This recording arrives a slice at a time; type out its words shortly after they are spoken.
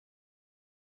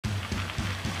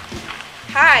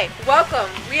Hi, welcome.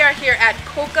 We are here at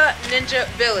Koka Ninja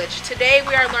Village. Today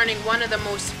we are learning one of the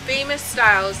most famous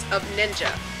styles of ninja,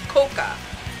 Koka.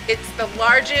 It's the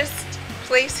largest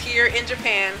place here in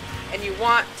Japan and you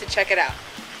want to check it out.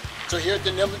 So here at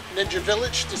the Ninja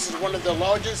Village, this is one of the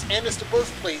largest and it's the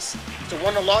birthplace. It's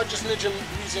one of the largest ninja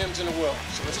museums in the world.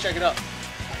 So let's check it out.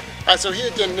 Alright, so here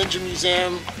at the Ninja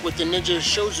Museum with the Ninja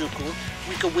Shozuku,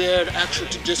 we could wear the actual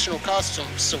traditional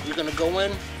costumes. So we're gonna go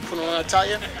in, put on our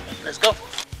attire. Let's go.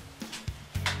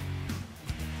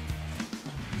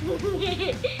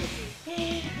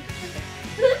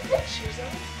 Shoes on.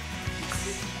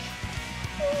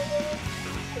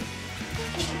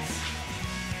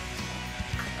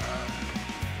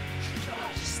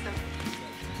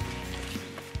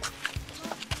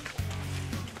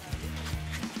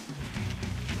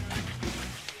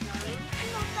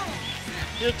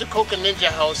 Here at the Koka Ninja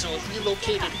House, it was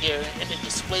relocated here and it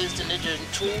displays the ninja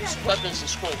tools, weapons, and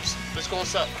scrolls. Let's go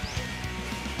inside.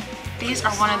 These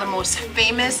are one of the most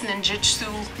famous ninjutsu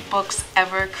books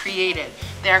ever created.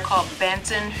 They are called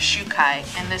Bansen Shukai,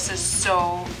 and this is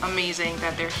so amazing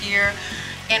that they're here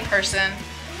in person,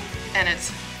 and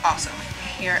it's awesome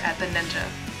here at the Ninja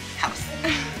House.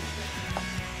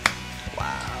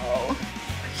 Wow.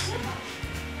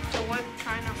 So what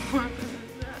kind of weapon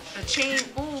is that? A chain.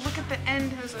 Oh, look at the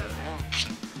end has a... Is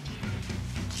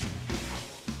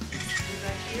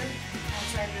that here?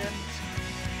 Outside the...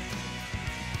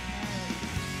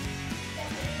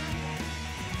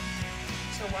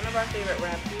 So one of our favorite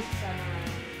rap groups.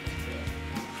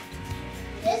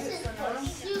 This is for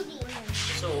shooting.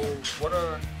 So what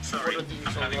are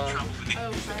these on the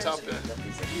top there?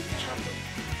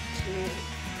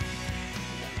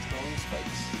 Throwing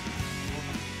spikes.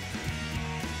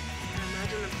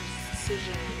 Imagine the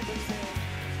precision.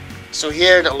 So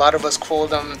here, a lot of us call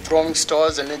them throwing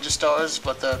stars and ninja stars,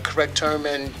 but the correct term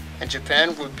in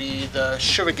Japan would be the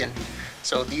shuriken.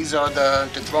 So these are the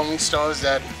throwing stars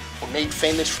that were made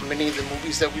famous from many of the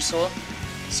movies that we saw.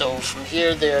 So from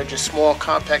here, they're just small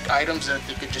compact items that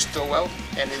they could just throw out,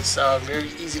 and it's very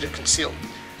easy to conceal.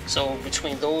 So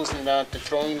between those and the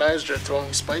throwing knives, they're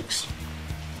throwing spikes.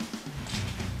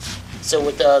 So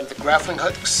with the grappling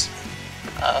hooks,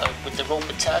 with the rope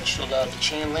attached, or the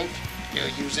chain link, you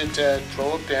use it to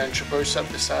throw up and traverse up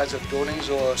the sides of buildings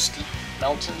or steep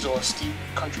mountains or steep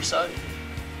countryside.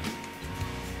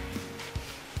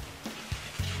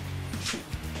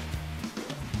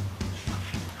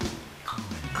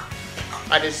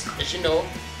 As you know,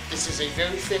 this is a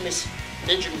very famous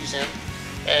ninja museum,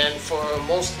 and for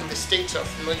most in the States are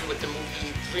familiar with the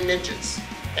movie Three Ninjas,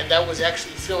 and that was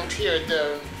actually filmed here at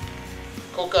the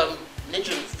Koka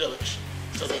Ninja Village.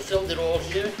 So they filmed it all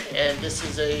here, and this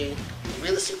is a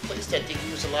realistic place that they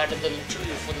use a lot of the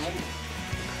material for the movie.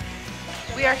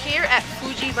 We are here at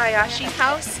Fujibayashi's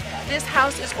house. This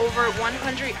house is over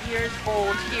 100 years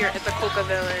old here at the Koka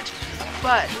Village.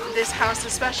 But this house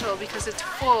is special because it's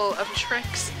full of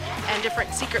tricks and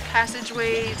different secret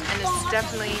passageways, and it's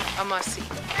definitely a must-see.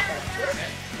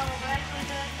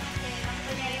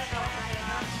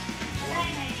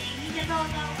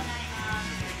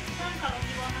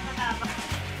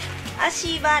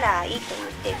足払いと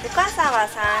いって深さは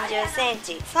30セン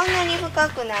チ、そんなに深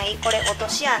くない、これ落と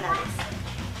し穴です。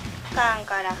缶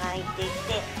から入ってき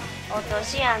て落と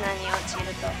し穴に落ち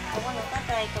ると、ここの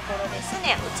硬いところです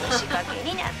ね、打つ仕掛け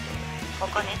になっている。こ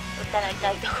こね、打ったら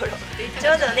痛いところ、ち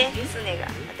ょうどね、すねが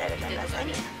当たる高さ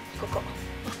に、ここ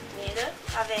見える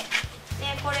壁ね、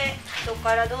これどこ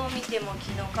からどう見ても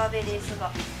木の壁です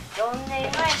が、どんね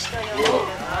ん返しと呼ばれ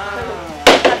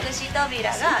る隠し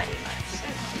扉があります。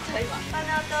この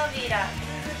扉、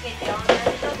続けて同じ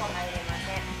とこ入れま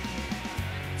せん。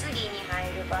次に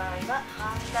入る場合は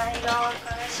反対側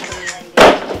からしか入れ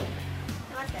る。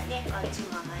またね、こっち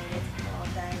も入れず、交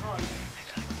代交代。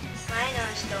前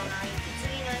の人が入って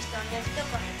次の人同じと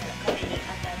こ入ったら壁に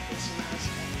当たってしまう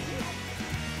仕掛けになってい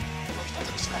ます。もう一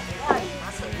つ仕掛けがありま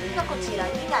す。がこち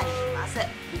らになります。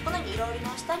このいろり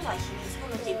の下には秘密の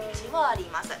抜け道もあり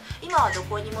ます。今はど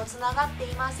こにもつながって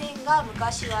いませんが、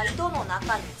昔は井戸の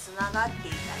中につながって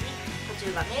いたり、途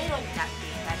中が迷路になって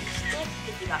いたりして、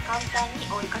敵が簡単に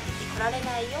追いかけてこられ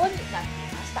ないようになってい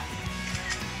ました。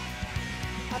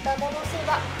また戻せ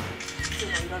ば普通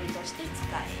のいろりとして使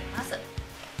えます。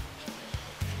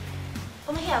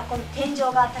この部屋はこの天井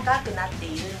が高くなって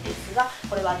いるんですが、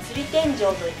これは吊り天井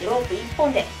といってロープ1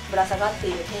本でぶら下がって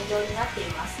いる天井になってい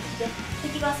ますので、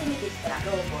敵が攻めてきたら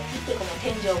ロープを切ってこの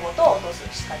天井ごと落とす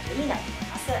仕掛けになってい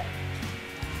ます。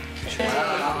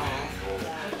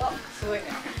すごいね。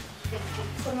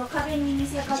その壁に見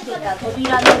せかけた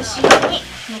扉の後ろに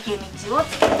抜け道を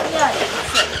作ってありま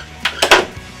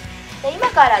す。で今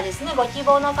からですね、ご希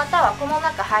望の方はこの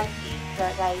中入ってい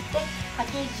ただいて、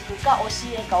掛け軸か押し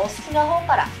入れかお好きな方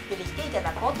から出てきていた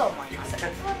だこうと思います。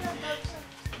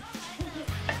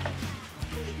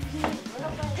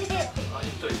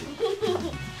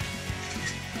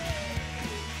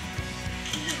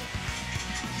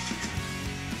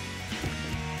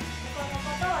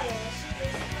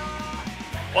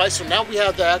Alright, so now we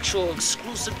have the actual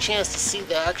exclusive chance to see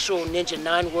the actual Ninja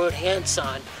 9-word hand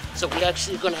sign. So we're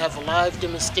actually going to have a live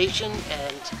demonstration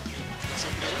and...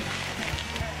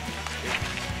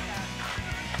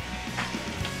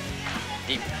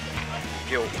 Rin,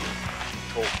 Ryo,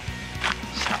 To,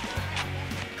 Sha,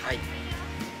 Kai,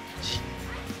 Ji,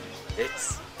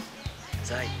 Retsu,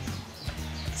 Zai,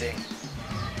 Zen,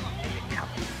 Kap.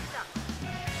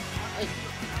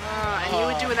 And you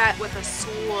would do that with a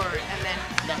sword and then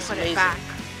That's put amazing. it back.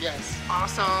 Yes.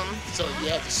 Awesome. So you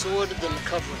have the sword and then the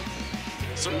covering.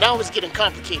 So now it's getting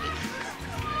complicated.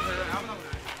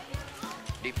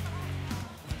 Rin,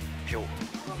 Ryo,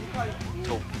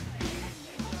 To,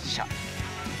 Sha,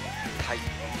 Kai,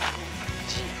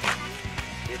 Ji,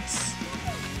 Retsu,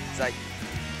 Zai,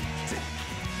 Zen.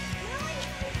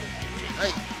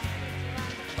 Hey.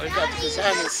 All you got to do is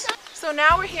hand this. So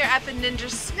now we're here at the ninja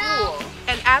school.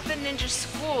 And at the ninja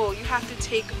school, you have to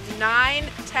take 9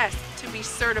 tests to be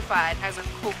certified as a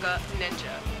Koka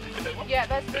Ninja. Yeah,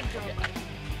 that's big.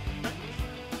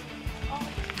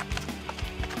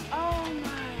 Oh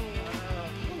my.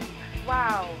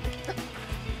 Wow.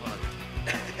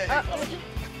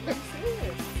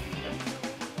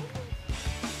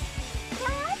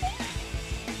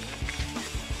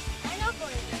 I'm not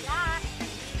going to do that.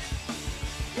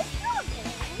 Let's go again.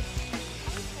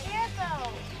 Here it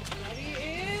goes.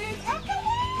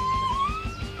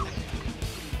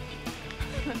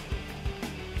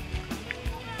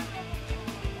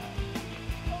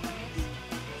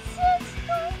 Let's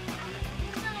go.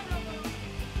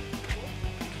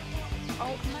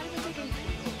 Oh, I'm not even taking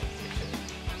pictures.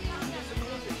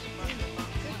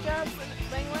 Good job,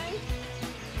 Lang Lang.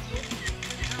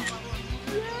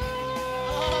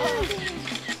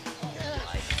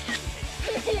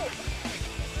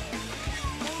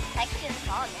 Section's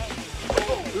all day.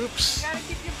 Oops. You gotta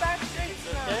keep your back straight,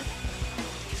 Snow. Okay.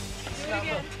 Do it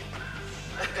again.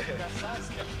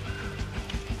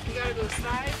 You gotta go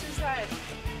side to side.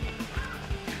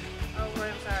 Oh,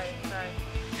 wait, I'm sorry.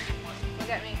 Look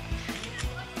at me.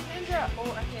 Ninja.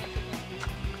 Oh, I can't.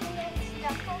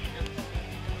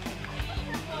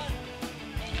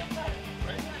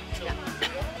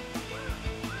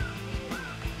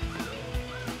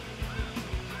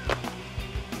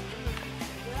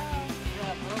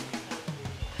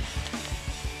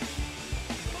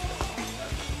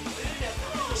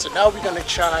 So now we're going to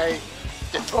try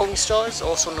the throwing stars,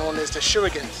 also known as the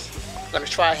shurikens. We're going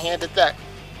to try a hand at that.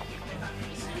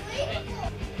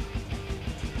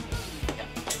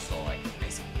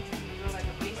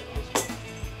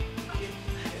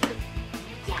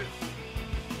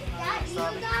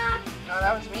 No,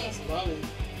 that was me. Mommy,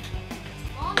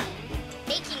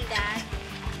 making that.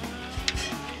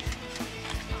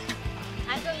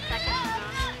 I'm going second.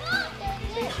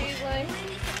 Cheese Lang.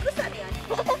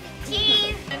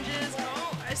 Cheese. Ninjas. Oh,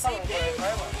 I see pig.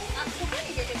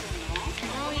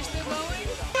 Oh, you still going?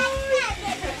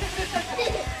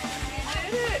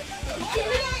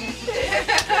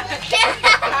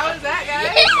 How was that,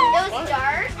 guys? It was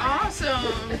dark.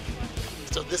 Awesome.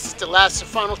 So this is the last and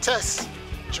final test.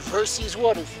 Traverse these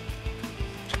waters.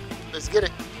 Let's get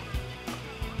it.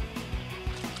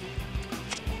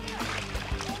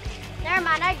 Never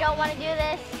mind, I don't want to do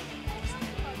this.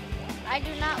 I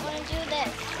do not want to do this.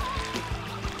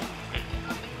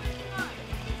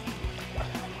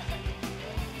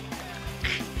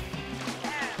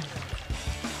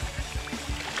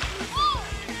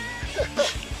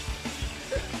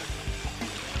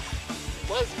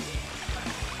 Was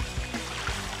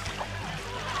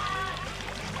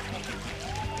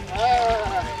I'm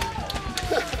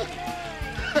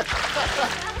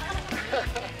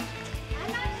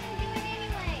not going to do it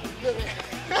anyway.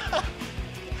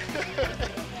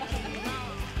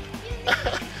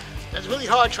 It's really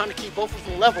hard trying to keep both of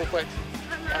them level, but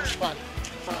that was fun.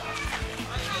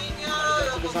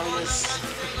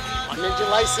 Our ninja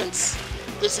license.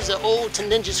 This is an ode to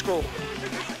Ninja Scroll.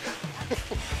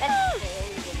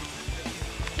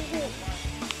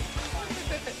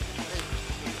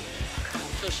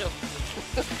 Show.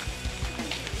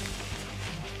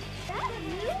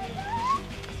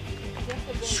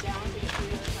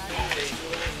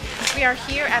 We are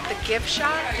here at the gift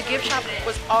shop. The gift shop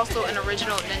was also an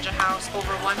original ninja house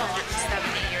over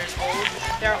 170 years years old.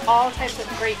 There are all types of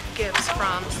great gifts,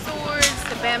 from swords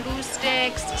to bamboo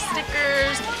sticks to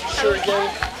stickers,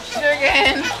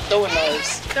 shuriken,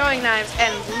 throwing knives,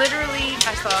 and literally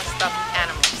I saw stuffed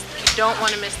animals. You don't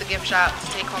want to miss the gift shop to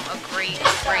take home a great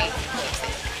keepsake.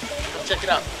 Check it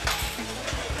out.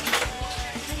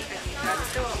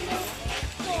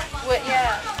 What?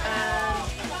 Yeah.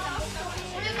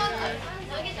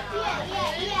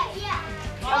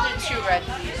 I'll do 2 red.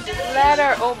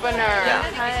 Letter opener.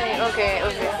 Hi. Okay.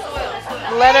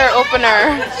 Letter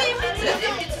opener.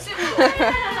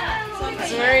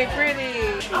 It's very pretty.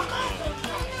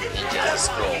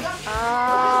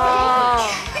 Oh.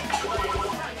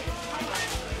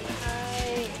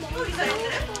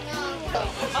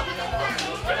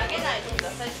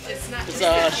 It's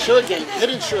a shuriken,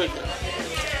 hidden shuriken.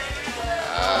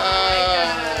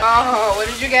 Oh, what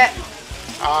did you get?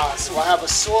 So I have a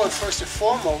sword first and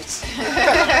foremost.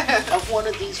 I've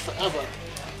wanted these forever.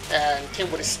 And came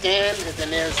with a stand, and then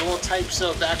there's all types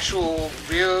of actual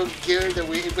real gear that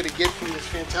we're able to get from this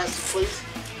fantastic place.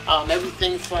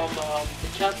 Everything from the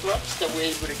cat thrusts that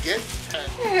we're able to get.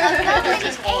 And it's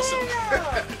just awesome.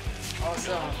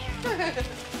 Awesome.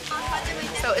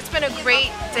 So it's been a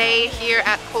great day here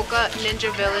at Koka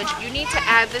Ninja Village. You need to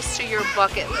add this to your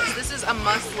bucket list. This is a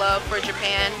must-love for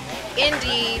Japan.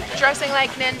 Indeed, dressing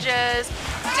like ninjas,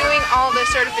 doing all the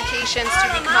certifications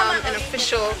to become an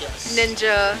official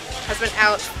ninja has been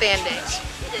outstanding.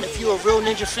 If you're a real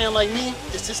ninja fan like me,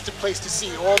 this is the place to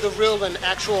see all the real and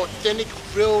actual authentic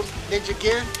real ninja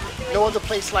gear. No other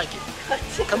place like it.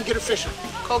 Come get official.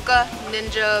 Koka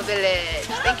Ninja Village.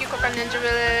 Thank you, Koka Ninja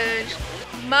Village.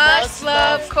 Must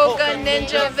love Koka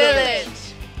Ninja Village.